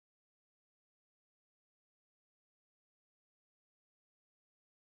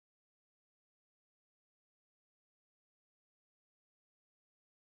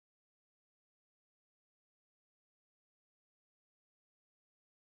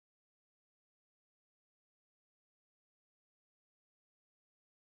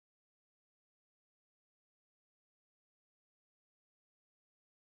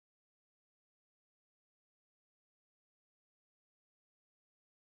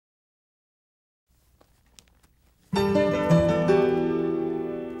In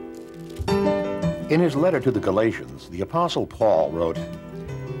his letter to the Galatians, the Apostle Paul wrote,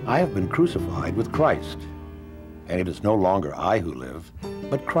 "I have been crucified with Christ, and it is no longer I who live,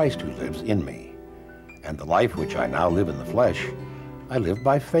 but Christ who lives in me. And the life which I now live in the flesh, I live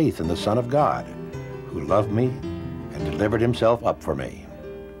by faith in the Son of God, who loved me and delivered himself up for me."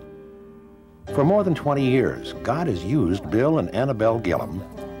 For more than 20 years, God has used Bill and Anabel Gillham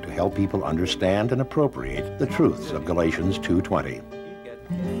to help people understand and appropriate the truths of Galatians 2:20.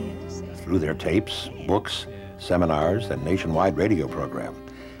 Through their tapes, books, seminars, and nationwide radio program,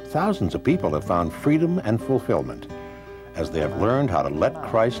 thousands of people have found freedom and fulfillment as they have learned how to let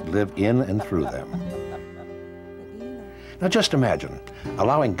Christ live in and through them. Now just imagine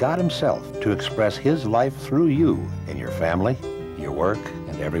allowing God himself to express his life through you in your family, your work,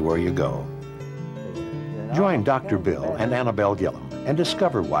 and everywhere you go. Join Dr. Bill and Anabel Gillham and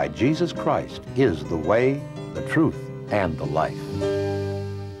discover why Jesus Christ is the way, the truth, and the life.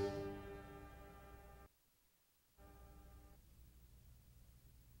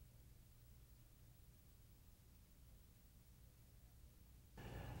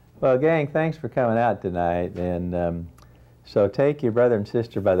 Well, gang, thanks for coming out tonight. And so take your brother and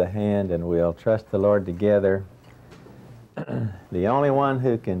sister by the hand and we'll trust the Lord together. The only one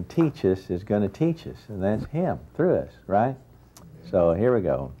who can teach us is going to teach us, and that's him through us, right? So here we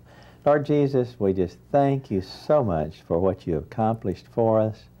go. Lord Jesus, we just thank you so much for what you have accomplished for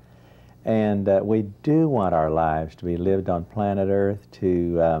us. And we do want our lives to be lived on planet Earth.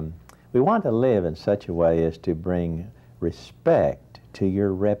 We want to live in such a way as to bring respect to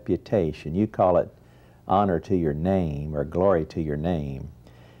your reputation. You call it honor to your name or glory to your name.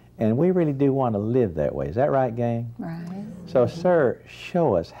 And we really do want to live that way. Is that right, gang? Right. So, sir,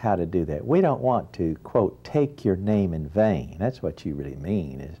 show us how to do that. We don't want to, quote, take your name in vain. That's what you really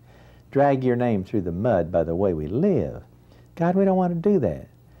mean, is drag your name through the mud by the way we live. God, we don't want to do that.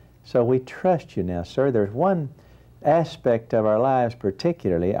 So we trust you now, sir. There's one aspect of our lives,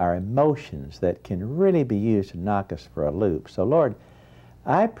 particularly our emotions, that can really be used to knock us for a loop. So, Lord,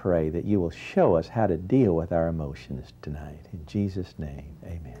 I pray that you will show us how to deal with our emotions tonight. In Jesus' name,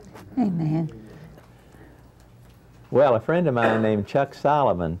 amen. Amen. Well, a friend of mine named Chuck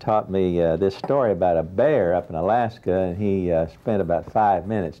Solomon taught me this story about a bear up in Alaska, and he spent about 5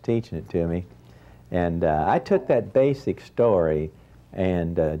 minutes teaching it to me. And I took that basic story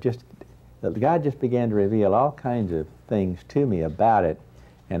and God just began to reveal all kinds of things to me about it.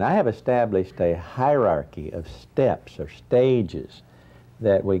 And I have established a hierarchy of steps or stages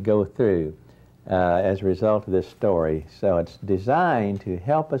that we go through as a result of this story. So it's designed to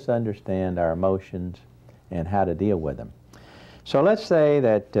help us understand our emotions and how to deal with them. So let's say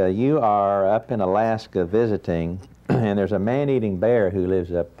that you are up in Alaska visiting, and there's a man-eating bear who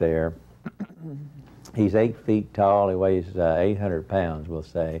lives up there. He's 8 feet tall, he weighs 800 pounds, we'll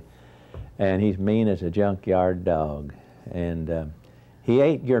say, and he's mean as a junkyard dog. And he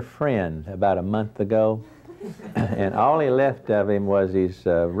ate your friend about a month ago, and all he left of him was his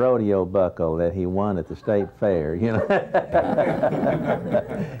rodeo buckle that he won at the state fair, you know.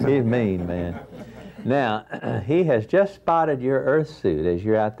 He's mean, man. Now, he has just spotted your earth suit as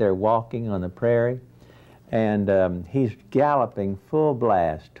you're out there walking on the prairie, and he's galloping full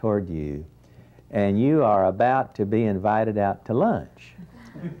blast toward you, and you are about to be invited out to lunch.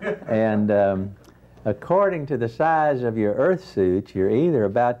 And according to the size of your earth suit, you're either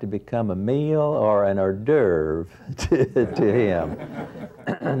about to become a meal or an hors d'oeuvre to him.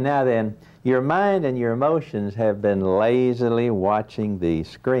 Now then, your mind and your emotions have been lazily watching the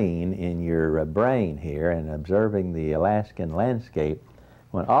screen in your brain here and observing the Alaskan landscape,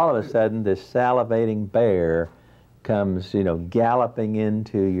 when all of a sudden this salivating bear comes, you know, galloping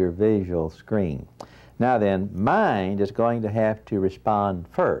into your visual screen. Now then, mind is going to have to respond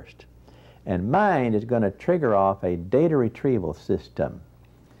first. And mind is going to trigger off a data retrieval system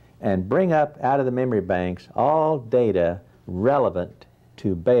and bring up out of the memory banks all data relevant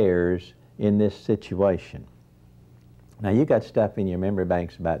to bears in this situation. Now, you got stuff in your memory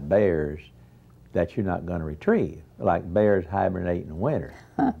banks about bears that you're not going to retrieve, like bears hibernate in winter.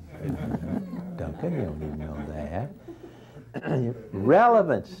 Duncan, you don't even know that.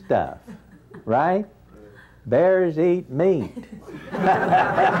 Relevant stuff, right? Bears eat meat. I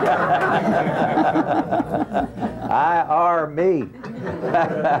are meat.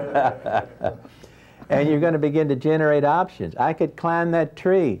 And you're going to begin to generate options. I could climb that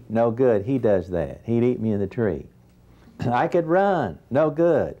tree. No good. He does that. He'd eat me in the tree. I could run. No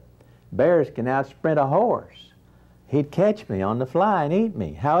good. Bears can outsprint a horse. He'd catch me on the fly and eat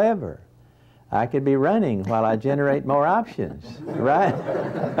me. However, I could be running while I generate more options, right?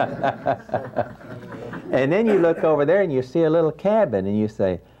 And then you look over there and you see a little cabin and you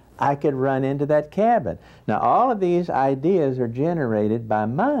say, I could run into that cabin. Now, all of these ideas are generated by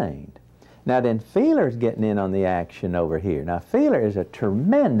mind. Now, then feeler's getting in on the action over here. Now, feeler is a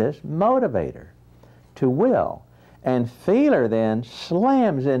tremendous motivator to will. And feeler then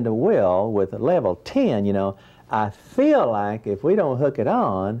slams into will with a level 10, you know. I feel like if we don't hook it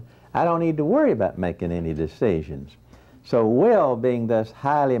on, I don't need to worry about making any decisions. So will, being thus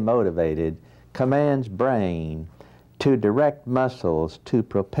highly motivated, commands brain to direct muscles to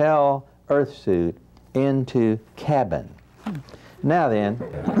propel earthsuit into cabin. Now then,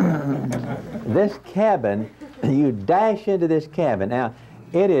 this cabin, you dash into this cabin. Now,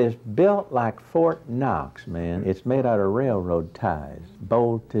 it is built like Fort Knox, man. It's made out of railroad ties,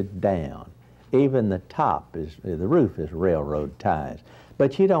 bolted down. Even the top is, the roof is railroad ties.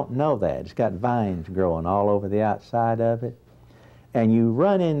 But you don't know that. It's got vines growing all over the outside of it. And you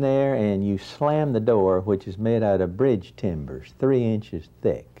run in there and you slam the door, which is made out of bridge timbers, 3 inches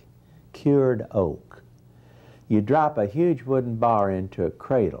thick, cured oak. You drop a huge wooden bar into a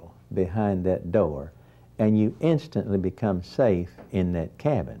cradle behind that door, and you instantly become safe in that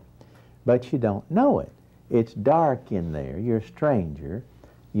cabin. But you don't know it. It's dark in there. You're a stranger.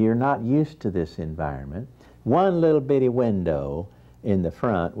 You're not used to this environment. One little bitty window in the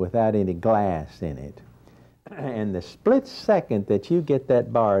front without any glass in it. And the split second that you get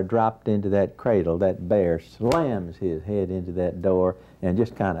that bar dropped into that cradle, that bear slams his head into that door and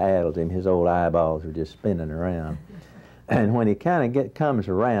just kind of addles him. His old eyeballs are just spinning around. And when he kind of comes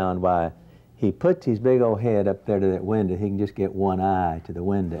around, why, he puts his big old head up there to that window. He can just get one eye to the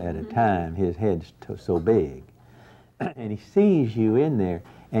window at a time. His head's so big. And he sees you in there,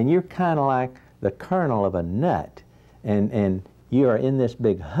 and you're kind of like the kernel of a nut. And you are in this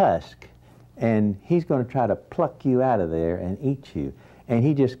big husk, and he's going to try to pluck you out of there and eat you. And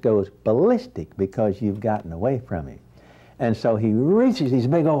he just goes ballistic because you've gotten away from him. And so he reaches his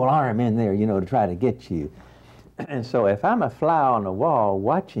big old arm in there, you know, to try to get you. And so if I'm a fly on the wall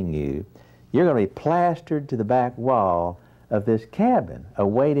watching you, you're going to be plastered to the back wall of this cabin,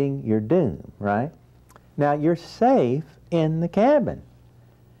 awaiting your doom, right? Now, you're safe in the cabin.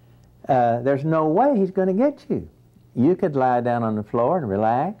 There's no way he's going to get you. You could lie down on the floor and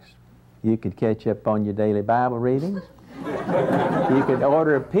relax. You could catch up on your daily Bible readings. You could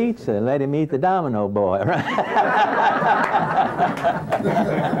order a pizza and let him eat the Domino Boy, right?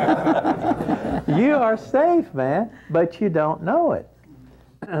 You are safe, man, but you don't know it.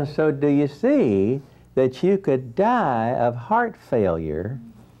 So do you see that you could die of heart failure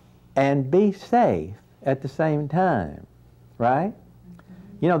and be safe at the same time, right?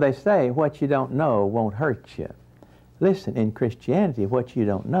 You know, they say what you don't know won't hurt you. Listen, in Christianity, what you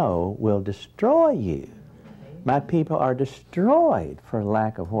don't know will destroy you. My people are destroyed for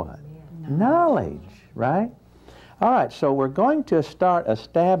lack of what? Knowledge, right? All right, so we're going to start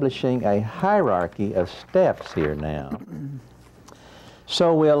establishing a hierarchy of steps here now.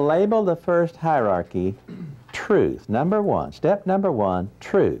 So we'll label the first hierarchy truth. Number one, step number one,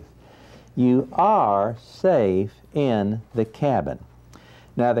 truth. You are safe in the cabin.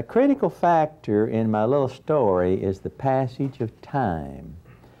 Now, the critical factor in my little story is the passage of time.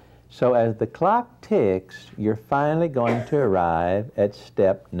 So as the clock ticks, you're finally going to arrive at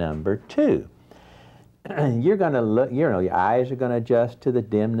step number two. You're going to look, you know, your eyes are going to adjust to the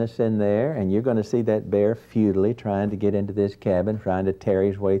dimness in there, and you're going to see that bear futilely trying to get into this cabin, trying to tear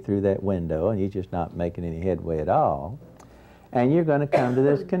his way through that window, and he's just not making any headway at all. And you're going to come to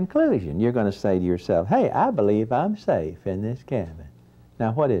this conclusion. You're going to say to yourself, hey, I believe I'm safe in this cabin.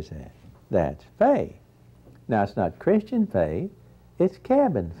 Now, what is that? That's faith. Now, it's not Christian faith, it's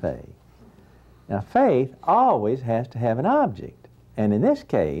cabin faith. Now, faith always has to have an object. And in this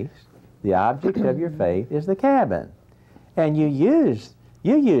case, the object of your faith is the cabin. And you use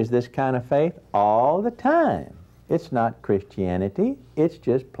this kind of faith all the time. It's not Christianity, it's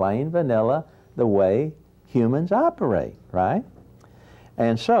just plain vanilla the way humans operate, right?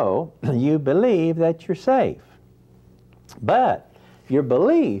 And so, you believe that you're safe. But your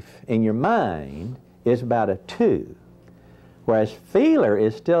belief in your mind is about a 2. Whereas feeler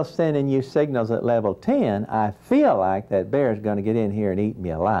is still sending you signals at level 10, I feel like that bear is going to get in here and eat me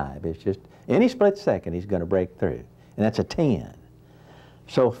alive. It's just, any split second he's going to break through. And that's a 10.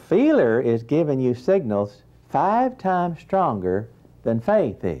 So feeler is giving you signals 5 times stronger than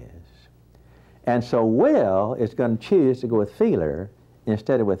faith is. And so will is going to choose to go with feeler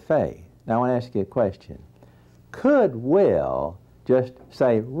instead of with faith. Now I want to ask you a question. Could will just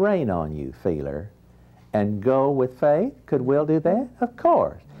say, rain on you, feeler, and go with faith? Could will do that? Of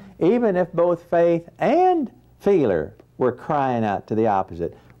course. Even if both faith and feeler were crying out to the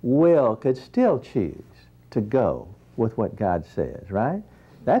opposite, will could still choose. to go with what God says, right?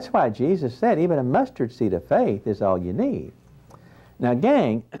 That's why Jesus said even a mustard seed of faith is all you need. Now,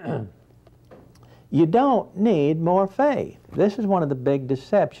 gang, you don't need more faith. This is one of the big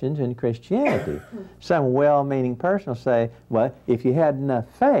deceptions in Christianity. Some well-meaning person will say, well, if you had enough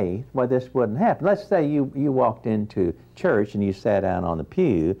faith, well, this wouldn't happen. Let's say you walked into church and you sat down on the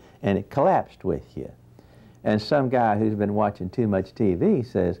pew and it collapsed with you. And some guy who's been watching too much TV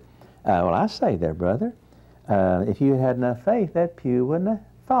says, well, I say there, brother, if you had enough faith, that pew wouldn't have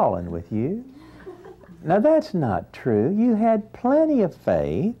fallen with you. Now, that's not true. You had plenty of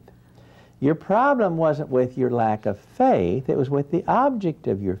faith. Your problem wasn't with your lack of faith. It was with the object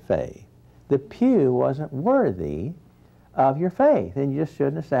of your faith. The pew wasn't worthy of your faith, and you just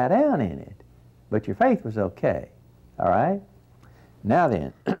shouldn't have sat down in it. But your faith was okay. All right? Now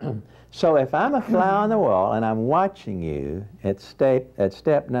then, so if I'm a fly on the wall and I'm watching you at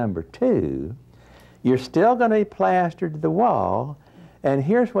step number 2, you're still going to be plastered to the wall, and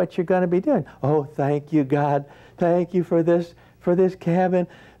here's what you're going to be doing. Oh, thank you, God. Thank you for this cabin.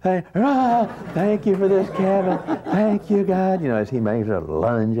 Thank you for this cabin. Thank you, God. You know, as he makes a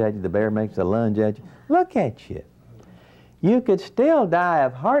lunge at you, the bear makes a lunge at you. Look at you. You could still die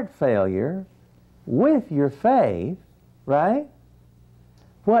of heart failure with your faith, right?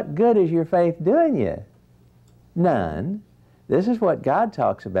 What good is your faith doing you? None. This is what God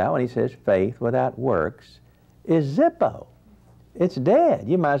talks about when he says faith without works is Zippo. It's dead.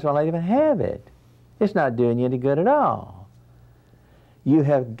 You might as well not even have it. It's not doing you any good at all. You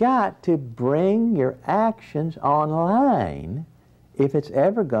have got to bring your actions online if it's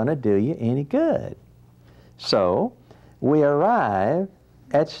ever going to do you any good. So we arrive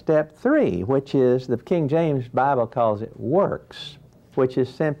at step 3, which is, the King James Bible calls it works, which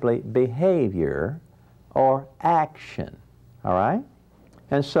is simply behavior or action. All right?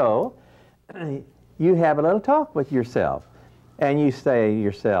 And so you have a little talk with yourself, and you say to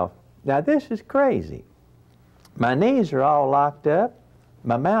yourself, now this is crazy. My knees are all locked up,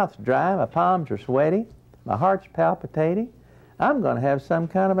 my mouth's dry, my palms are sweaty, my heart's palpitating. I'm going to have some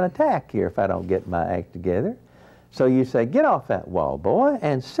kind of an attack here if I don't get my act together. So you say, get off that wall, boy,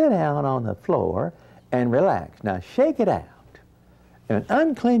 and sit down on the floor and relax. Now shake it out and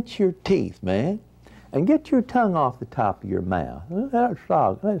unclench your teeth, man, and get your tongue off the top of your mouth. Let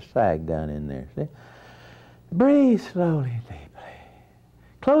it sag down in there, see? Breathe slowly and deeply.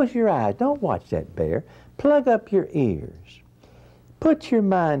 Close your eyes. Don't watch that bear. Plug up your ears. Put your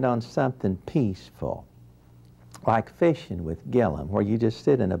mind on something peaceful, like fishing with Gillham, where you just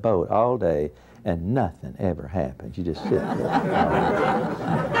sit in a boat all day and nothing ever happens. You just sit there.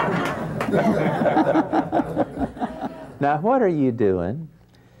 Now, what are you doing?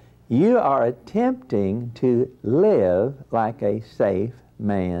 You are attempting to live like a safe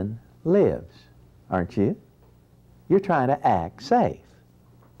man lives, aren't you? You're trying to act safe,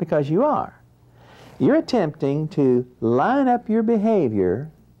 because you are. You're attempting to line up your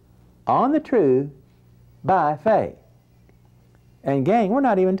behavior on the truth by faith. And gang, we're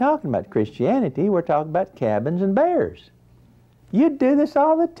not even talking about Christianity, we're talking about cabins and bears. You do this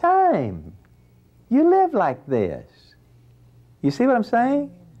all the time. You live like this. You see what I'm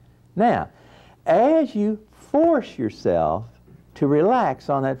saying? Now, as you force yourself to relax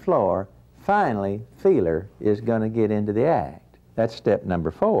on that floor, finally, feeler is going to get into the act. That's step number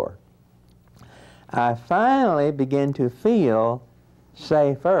 4. I finally begin to feel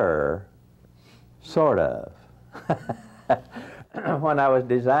safer, sort of. When I was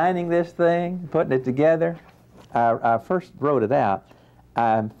designing this thing, putting it together, I first wrote it out.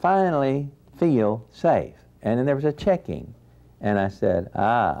 I finally feel safe. And then there was a checking. And I said,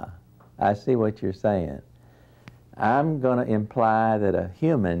 I see what you're saying. I'm going to imply that a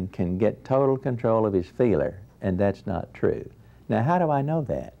human can get total control of his feeler, and that's not true. Now, how do I know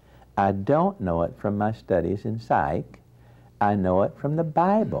that? I don't know it from my studies in psych. I know it from the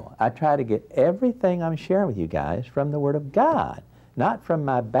Bible. I try to get everything I'm sharing with you guys from the Word of God, not from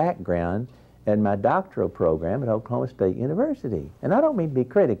my background and my doctoral program at Oklahoma State University. And I don't mean to be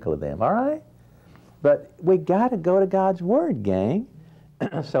critical of them, all right? But we got to go to God's Word, gang.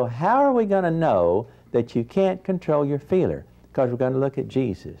 So how are we going to know that you can't control your feeler? Because we're going to look at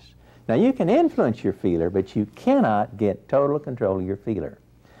Jesus. Now, you can influence your feeler, but you cannot get total control of your feeler.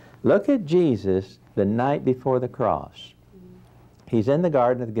 Look at Jesus the night before the cross. He's in the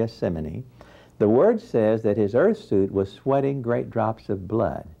Garden of Gethsemane. The Word says that his earth suit was sweating great drops of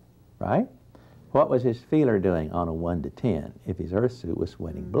blood, right? What was his feeler doing on a 1 to 10 if his earth suit was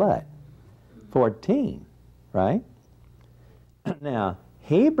sweating blood? 14, right? Now,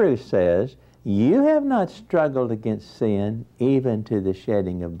 Hebrews says, you have not struggled against sin even to the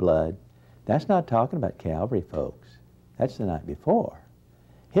shedding of blood. That's not talking about Calvary, folks. That's the night before.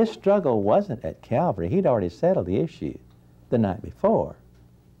 His struggle wasn't at Calvary. He'd already settled the issue the night before.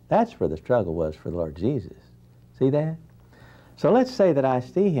 That's where the struggle was for the Lord Jesus. See that? So let's say that I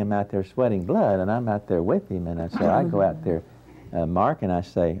see him out there sweating blood, and I'm out there with him, and I go out there, Mark, and I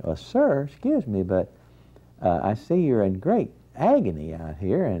say, "Oh, sir, excuse me, but I see you're in great agony out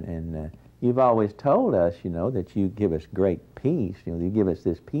here, and you've always told us, you know, that you give us great peace. You know, you give us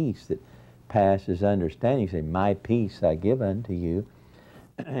this peace that passes understanding. You say, 'My peace I give unto you.'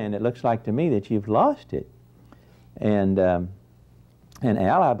 And it looks like to me that you've lost it." And Al,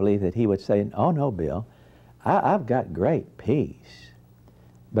 I believe that he would say, "Oh, no, Bill, I've got great peace.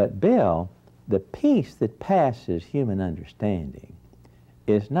 But Bill, the peace that passes human understanding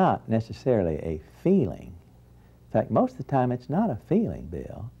is not necessarily a feeling. In fact, most of the time it's not a feeling,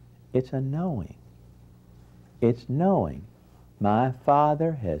 Bill. It's a knowing. It's knowing my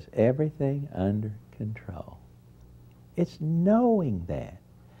Father has everything under control. It's knowing that.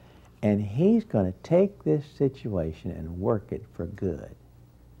 And He's going to take this situation and work it for good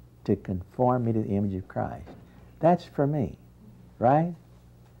to conform me to the image of Christ. That's for me, right?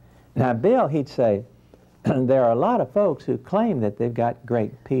 Now, Bill, he'd say, there are a lot of folks who claim that they've got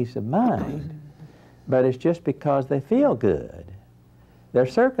great peace of mind, but it's just because they feel good. Their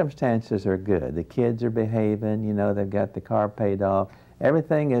circumstances are good. The kids are behaving, you know, they've got the car paid off.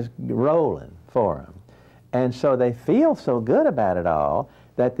 Everything is rolling for them. And so they feel so good about it all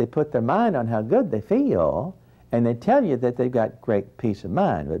that they put their mind on how good they feel, and they tell you that they've got great peace of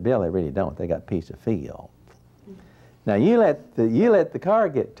mind. But Bill, they really don't. They got peace of feel. Now you let the car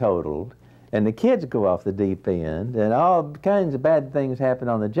get totaled, and the kids go off the deep end, and all kinds of bad things happen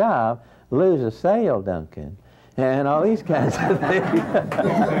on the job. Lose a sale, Duncan, and all these kinds of things.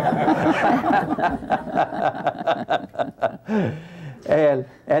 and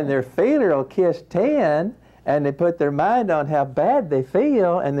their feeler will kiss 10, and they put their mind on how bad they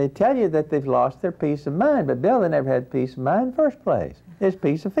feel, and they tell you that they've lost their peace of mind. But Bill, they never had peace of mind in the first place. It's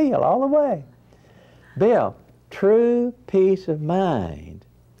peace of feel all the way. Bill, true peace of mind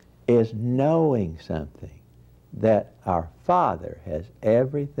is knowing something, that our Father has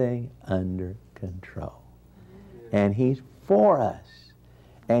everything under control. And He's for us.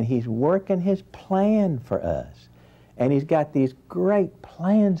 And He's working His plan for us. And He's got these great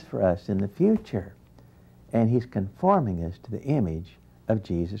plans for us in the future. And He's conforming us to the image of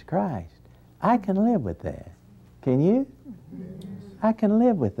Jesus Christ. I can live with that. Can you? I can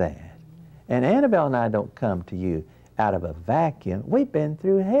live with that. And Annabelle and I don't come to you out of a vacuum. We've been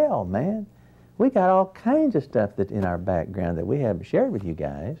through hell, man. We got all kinds of stuff that's in our background that we haven't shared with you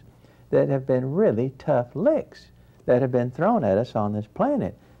guys that have been really tough licks that have been thrown at us on this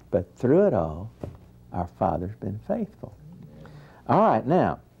planet. But through it all, our Father's been faithful. All right,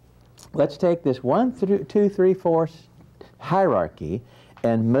 now, let's take this 1, 2, 3, 4 hierarchy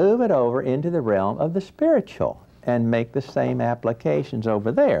and move it over into the realm of the spiritual and make the same applications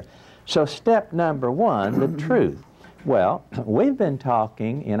over there. So step number 1, the truth. Well, we've been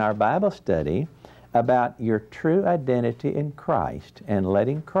talking in our Bible study about your true identity in Christ and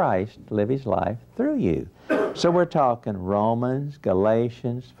letting Christ live His life through you. So we're talking Romans,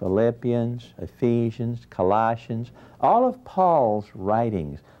 Galatians, Philippians, Ephesians, Colossians. All of Paul's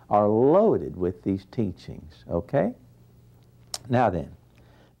writings are loaded with these teachings, okay? Now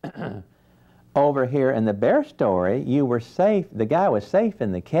then, over here in the bear story, you were safe, the guy was safe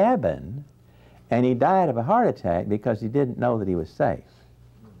in the cabin, and he died of a heart attack because he didn't know that he was safe,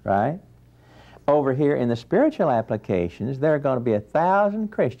 right? Over here in the spiritual applications, there are going to be 1,000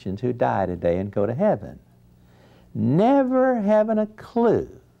 Christians who die today and go to heaven, never having a clue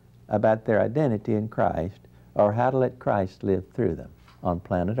about their identity in Christ or how to let Christ live through them on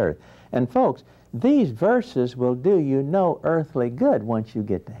planet Earth. And folks, these verses will do you no earthly good once you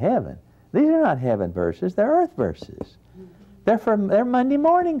get to heaven. These are not heaven verses, they're earth verses. They're Monday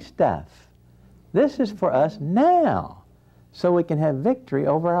morning stuff. This is for us now, so we can have victory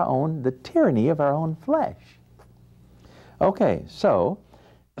over the tyranny of our own flesh. Okay, so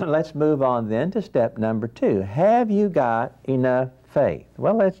let's move on then to step number 2. Have you got enough faith?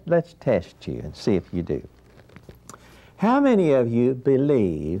 Well, let's test you and see if you do. How many of you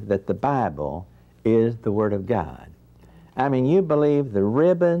believe that the Bible is the Word of God? I mean, you believe the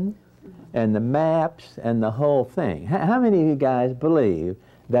ribbon and the maps and the whole thing. How many of you guys believe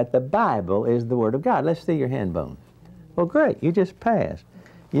that the Bible is the Word of God? Let's see your hand bones. Well, great, you just passed.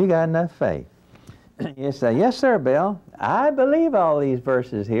 You got enough faith. You say, yes, sir, Bill. I believe all these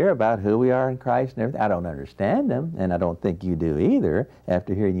verses here about who we are in Christ and everything. I don't understand them, and I don't think you do either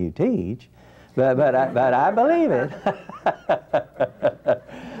after hearing you teach, but I believe it.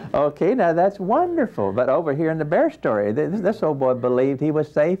 Okay, now that's wonderful. But over here in the bear story, this old boy believed he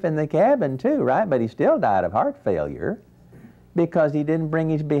was safe in the cabin too, right? But he still died of heart failure because he didn't bring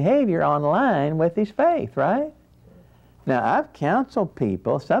his behavior on line with his faith, right? Now, I've counseled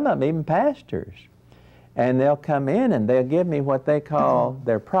people, some of them even pastors, and they'll come in and they'll give me what they call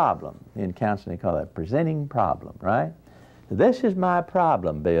their problem. In counseling, they call that presenting problem, right? This is my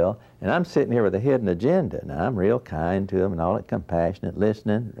problem, Bill, and I'm sitting here with a hidden agenda. Now, I'm real kind to them and all that, compassionate,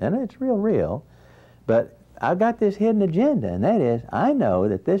 listening, and it's real. But I've got this hidden agenda, and that is, I know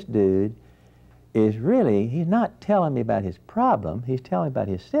that this dude is really, he's not telling me about his problem, he's telling me about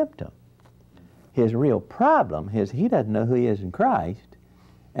his symptom. His real problem is he doesn't know who he is in Christ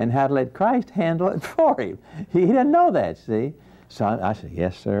and how to let Christ handle it for him. He doesn't know that, see? So I said,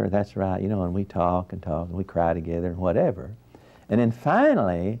 yes, sir, that's right. You know, and we talk and we cry together and whatever. And then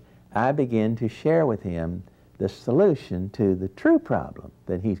finally, I begin to share with him the solution to the true problem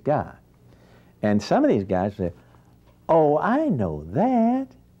that he's got. And some of these guys say, oh, I know that.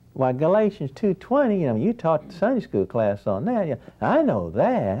 Why, Galatians 2:20, you know, you taught the Sunday school class on that. Yeah, I know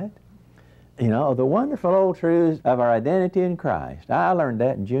that. You know, the wonderful old truths of our identity in Christ. I learned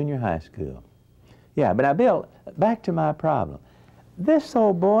that in junior high school. Yeah, but now, Bill, back to my problem. This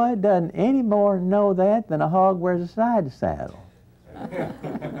old boy doesn't any more know that than a hog wears a side saddle.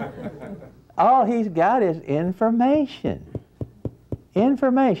 All he's got is information.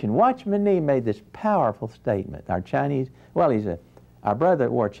 Information. Watchman Nee made this powerful statement. Our Chinese, well, our brother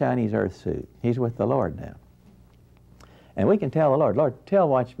wore a Chinese earth suit. He's with the Lord now. And we can tell the Lord, Lord, tell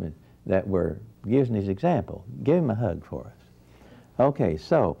Watchman that we're using his example. Give him a hug for us. Okay,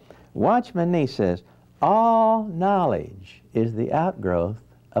 so Watchman Nee says, all knowledge is the outgrowth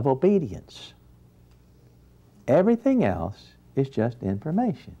of obedience. Everything else is just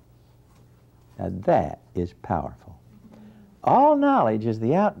information. Now that is powerful. All knowledge is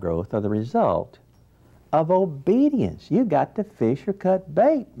the outgrowth or the result of obedience. You got to fish or cut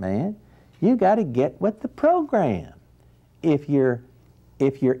bait, man. You got to get with the program. If your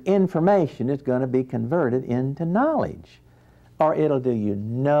information is going to be converted into knowledge, or it'll do you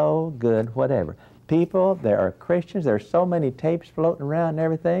no good whatever. People, there are Christians, there are so many tapes floating around and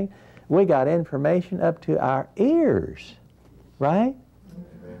everything. We got information up to our ears, right?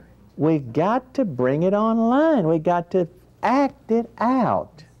 We got to bring it online. We got to act it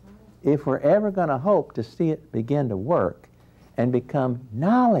out if we're ever going to hope to see it begin to work and become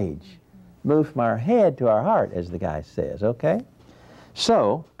knowledge. Move from our head to our heart, as the guy says, okay?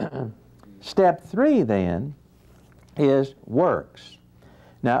 So, step 3 then is works.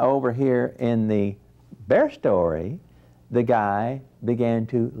 Now over here in the bear story, the guy began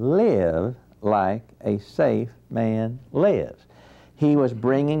to live like a safe man lives. He was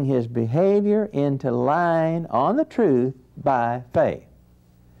bringing his behavior into line on the truth by faith.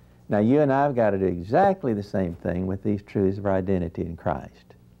 Now you and I have got to do exactly the same thing with these truths of our identity in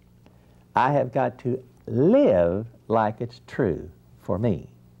Christ. I have got to live like it's true for me.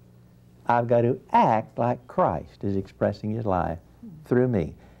 I've got to act like Christ is expressing his life through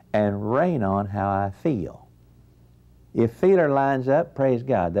me and rein on how I feel. If feeler lines up, praise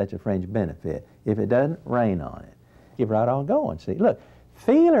God, that's a fringe benefit. If it doesn't, rein on it. Keep right on going. See, look,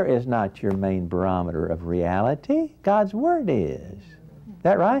 feeler is not your main barometer of reality. God's Word is. Is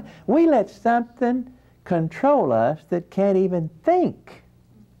that right? We let something control us that can't even think.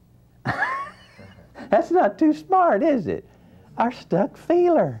 That's not too smart, is it? Our stuck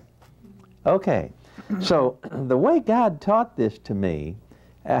feeler. Okay, so the way God taught this to me,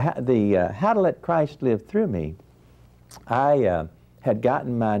 how to let Christ live through me, I had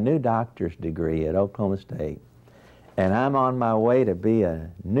gotten my new doctor's degree at Oklahoma State, and I'm on my way to be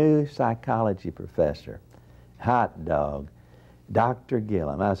a new psychology professor. Hot dog. Dr.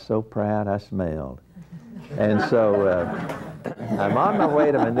 Gillham. I was so proud I smelled. And so I'm on my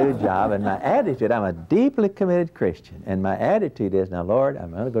way to my new job, and my attitude, I'm a deeply committed Christian, and my attitude is, now Lord,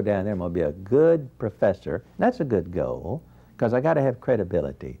 I'm going to go down there, I'm going to be a good professor. And that's a good goal, because I got to have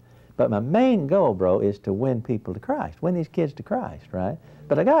credibility. But my main goal, bro, is to win people to Christ, win these kids to Christ, right?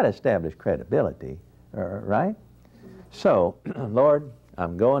 But I got to establish credibility, right? So, Lord,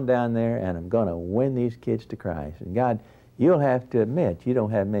 I'm going down there, and I'm going to win these kids to Christ. And God, you'll have to admit you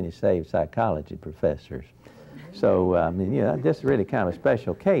don't have many saved psychology professors. So, I mean, you know, this is really kind of a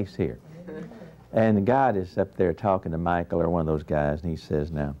special case here. And God is up there talking to Michael or one of those guys, and he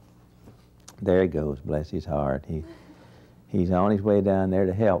says, now, there he goes, bless his heart. He's on his way down there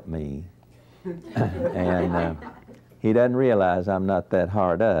to help me. And he doesn't realize I'm not that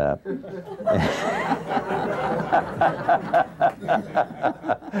hard up.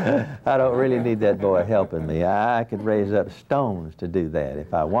 I don't really need that boy helping me. I could raise up stones to do that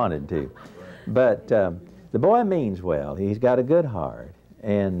if I wanted to. But the boy means well. He's got a good heart.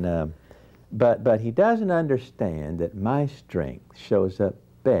 And, but he doesn't understand that my strength shows up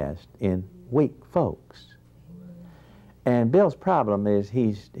best in weak folks. And Bill's problem is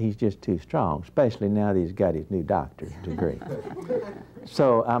he's just too strong, especially now that he's got his new doctor's degree.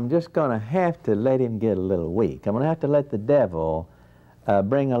 So I'm just going to have to let him get a little weak. I'm going to have to let the devil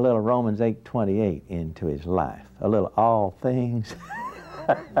bring a little Romans 8:28 into his life. A little all things.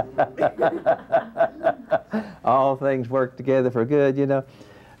 All things work together for good, you know.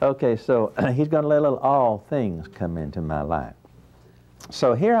 Okay, so he's going to let a little all things come into my life.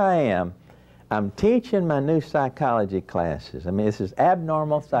 So here I am. I'm teaching my new psychology classes. I mean, this is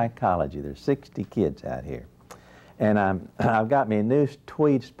abnormal psychology. There's 60 kids out here. And I've got me a new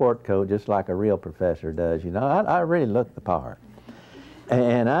tweed sport coat just like a real professor does, you know. I really look the part.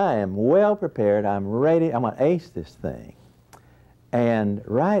 And I am well prepared. I'm ready. I'm going to ace this thing. And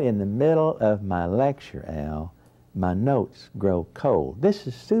right in the middle of my lecture, Al, my notes grow cold. This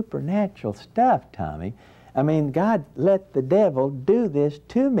is supernatural stuff, Tommy. I mean, God let the devil do this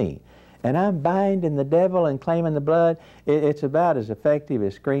to me. And I'm binding the devil and claiming the blood. It's about as effective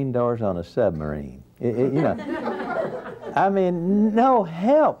as screen doors on a submarine. You know, I mean, no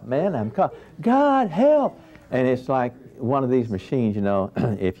help, man. I'm called, God help. And it's like one of these machines, you know,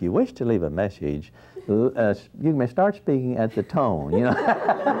 if you wish to leave a message, you may start speaking at the tone, you know.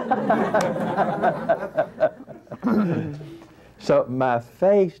 So my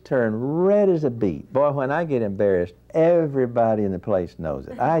face turned red as a beet. Boy, when I get embarrassed, everybody in the place knows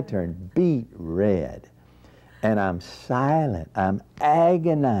it. I turn beet red. And I'm silent. I'm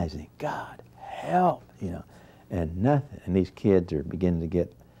agonizing. God, help, you know. And nothing. And these kids are beginning to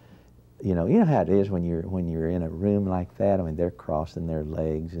get, you know how it is when you're in a room like that. I mean, they're crossing their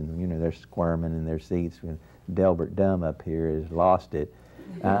legs and, you know, they're squirming in their seats. Delbert Dumb up here has lost it.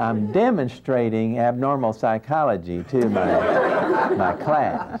 I'm demonstrating abnormal psychology to my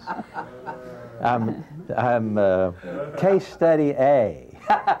class. I'm case study A.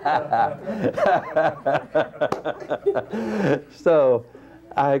 So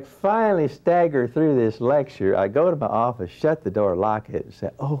I finally stagger through this lecture. I go to my office, shut the door, lock it, and say,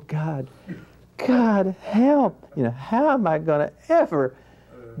 "Oh God, God help! You know, how am I going to ever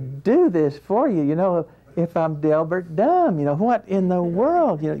do this for you? You know, if I'm Delbert Dumb, you know, what in the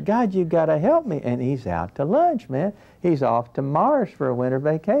world? You know, God, you got to help me." And he's out to lunch, man. He's off to Mars for a winter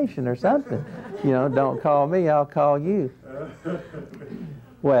vacation or something. You know, don't call me, I'll call you.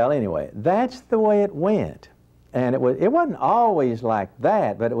 Well, anyway, that's the way it went. And it wasn't always like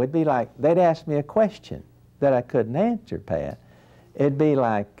that, but it would be like they'd ask me a question that I couldn't answer, Pat. It'd be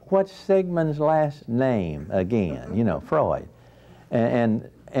like, what's Sigmund's last name again? You know, Freud. And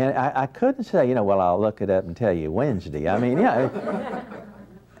I couldn't say, you know, well, I'll look it up and tell you Wednesday. I mean, yeah.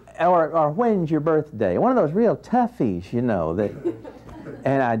 Or when's your birthday? One of those real toughies, you know.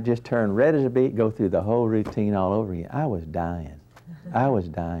 And I'd just turn red as a beet, go through the whole routine all over again. I was dying. I was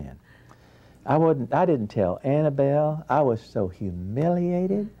dying. I didn't tell Annabelle. I was so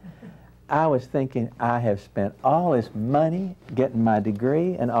humiliated. I was thinking, I have spent all this money getting my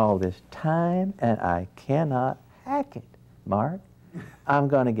degree and all this time, and I cannot hack it, Mark. I'm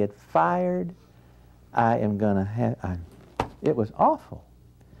going to get fired. I am going to have... It was awful.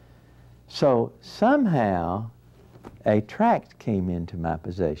 So somehow a tract came into my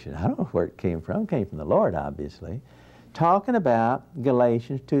possession. I don't know where it came from. It came from the Lord, obviously, talking about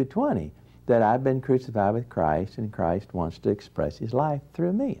Galatians 2:20, that I've been crucified with Christ and Christ wants to express his life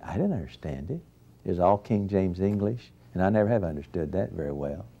through me. I didn't understand it. It was all King James English, and I never have understood that very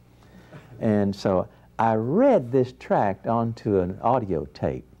well. And so I read this tract onto an audio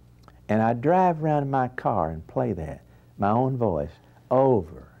tape, and I drive around in my car and play that, my own voice,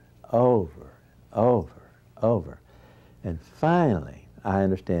 over, over, over. And finally, I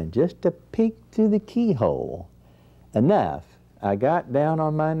understand, just to peek through the keyhole enough, I got down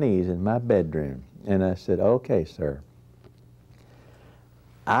on my knees in my bedroom, and I said, "Okay, sir,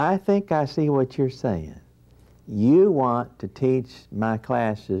 I think I see what you're saying. You want to teach my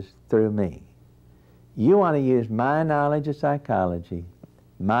classes through me. You want to use my knowledge of psychology,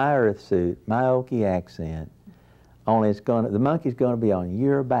 my earth suit, my Okie accent, only the monkey's going to be on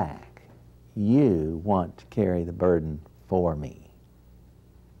your back. You want to carry the burden for me.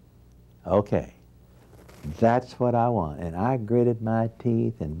 Okay, that's what I want." And I gritted my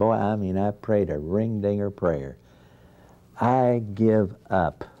teeth, and boy, I mean, I prayed a ring-dinger prayer. I give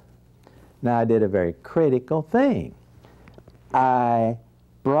up. Now, I did a very critical thing. I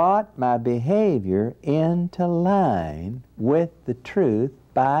brought my behavior into line with the truth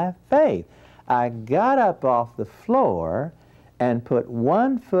by faith. I got up off the floor and put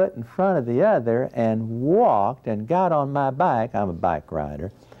one foot in front of the other and walked and got on my bike. I'm a bike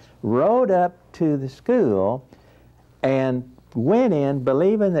rider. Rode up to the school and went in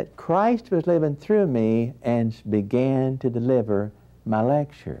believing that Christ was living through me and began to deliver my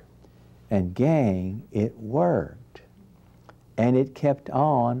lecture. And gang, it worked. And it kept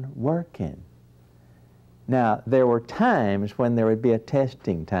on working. Now, there were times when there would be a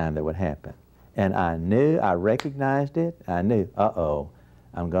testing time that would happen. And I knew, I recognized it, I knew, uh-oh,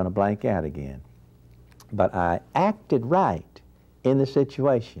 I'm going to blank out again. But I acted right in the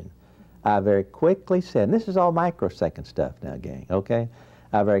situation. I very quickly said, and this is all microsecond stuff now, gang, okay?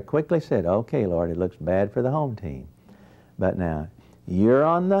 I very quickly said, okay, Lord, it looks bad for the home team. But now, you're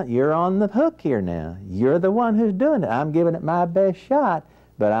on the hook here now. You're the one who's doing it. I'm giving it my best shot,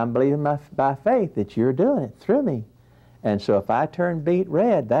 but I'm believing by faith that you're doing it through me. And so if I turn beet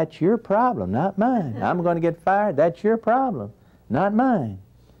red, that's your problem, not mine. I'm going to get fired, that's your problem, not mine.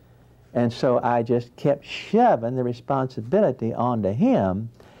 And so I just kept shoving the responsibility onto him.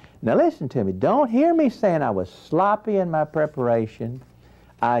 Now listen to me, don't hear me saying I was sloppy in my preparation.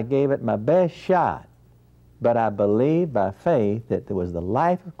 I gave it my best shot, but I believed by faith that there was the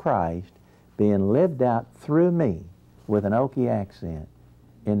life of Christ being lived out through me with an Okie accent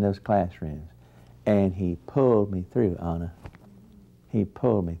in those classrooms. And he pulled me through, Anna. He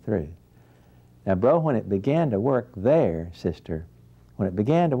pulled me through. Now, bro, when it began to work there, sister, when it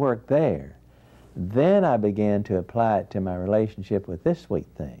began to work there, then I began to apply it to my relationship with this sweet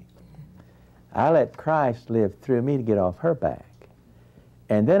thing. I let Christ live through me to get off her back.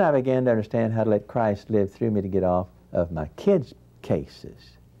 And then I began to understand how to let Christ live through me to get off of my kids'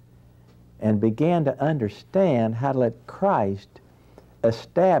 cases. And began to understand how to let Christ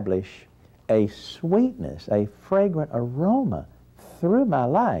establish a sweetness, a fragrant aroma through my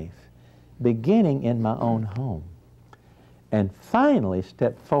life, beginning in my own home. And finally,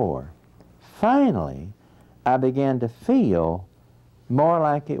 step 4, finally, I began to feel more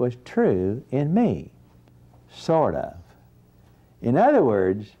like it was true in me, sort of. In other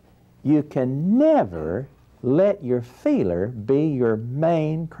words, you can never let your feeler be your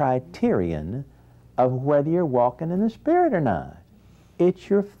main criterion of whether you're walking in the Spirit or not. It's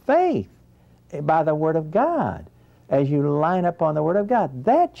your faith by the Word of God. As you line up on the Word of God,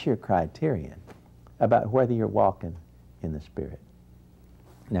 that's your criterion about whether you're walking in the Spirit.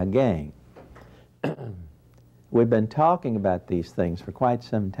 Now, gang, we've been talking about these things for quite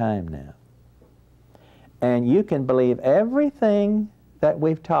some time now. And you can believe everything that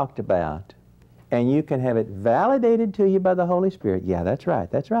we've talked about, and you can have it validated to you by the Holy Spirit. Yeah, that's right,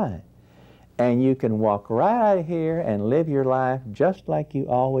 that's right. And you can walk right out of here and live your life just like you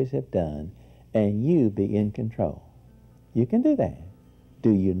always have done, and you be in control. You can do that.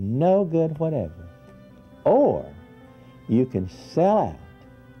 Do you no good whatever. Or you can sell out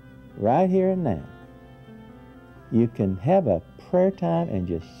right here and now. You can have a prayer time and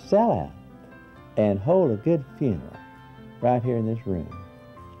just sell out and hold a good funeral right here in this room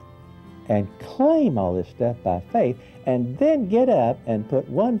and claim all this stuff by faith, and then get up and put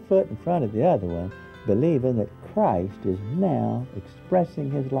one foot in front of the other one, believing that Christ is now expressing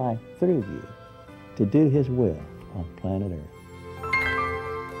his life through you to do his will on planet Earth.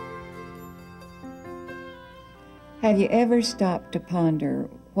 Have you ever stopped to ponder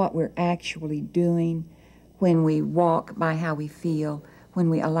what we're actually doing when we walk by how we feel, when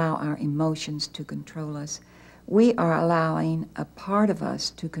we allow our emotions to control us? We are allowing a part of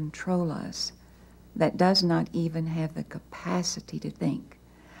us to control us that does not even have the capacity to think.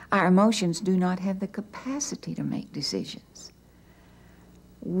 Our emotions do not have the capacity to make decisions.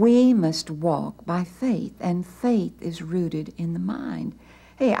 We must walk by faith, and faith is rooted in the mind.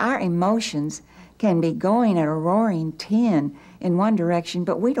 Hey, our emotions can be going at a roaring 10 in one direction,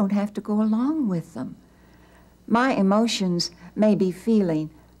 but we don't have to go along with them. My emotions may be feeling,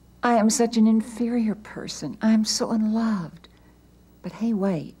 I am such an inferior person. I am so unloved. But hey,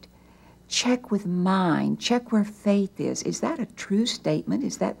 wait. Check with mind. Check where faith is. Is that a true statement?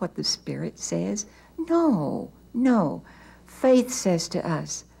 Is that what the Spirit says? No, no. Faith says to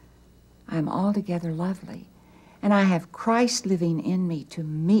us, I'm altogether lovely, and I have Christ living in me to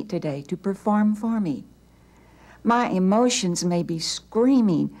meet today, to perform for me. My emotions may be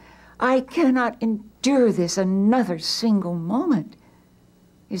screaming, I cannot endure this another single moment.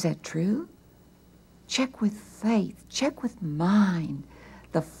 Is that true? Check with faith. Check with mind.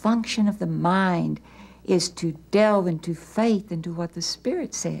 The function of the mind is to delve into faith, into what the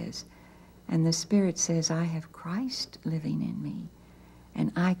Spirit says. And the Spirit says, I have Christ living in me.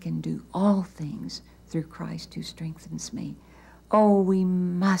 and I can do all things through Christ who strengthens me. Oh, we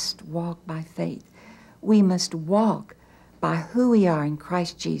must walk by faith. We must walk by who we are in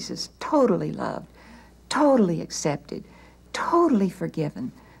Christ Jesus, totally loved, totally accepted, totally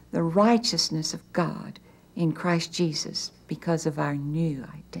forgiven, the righteousness of God in Christ Jesus because of our new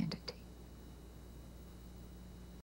identity.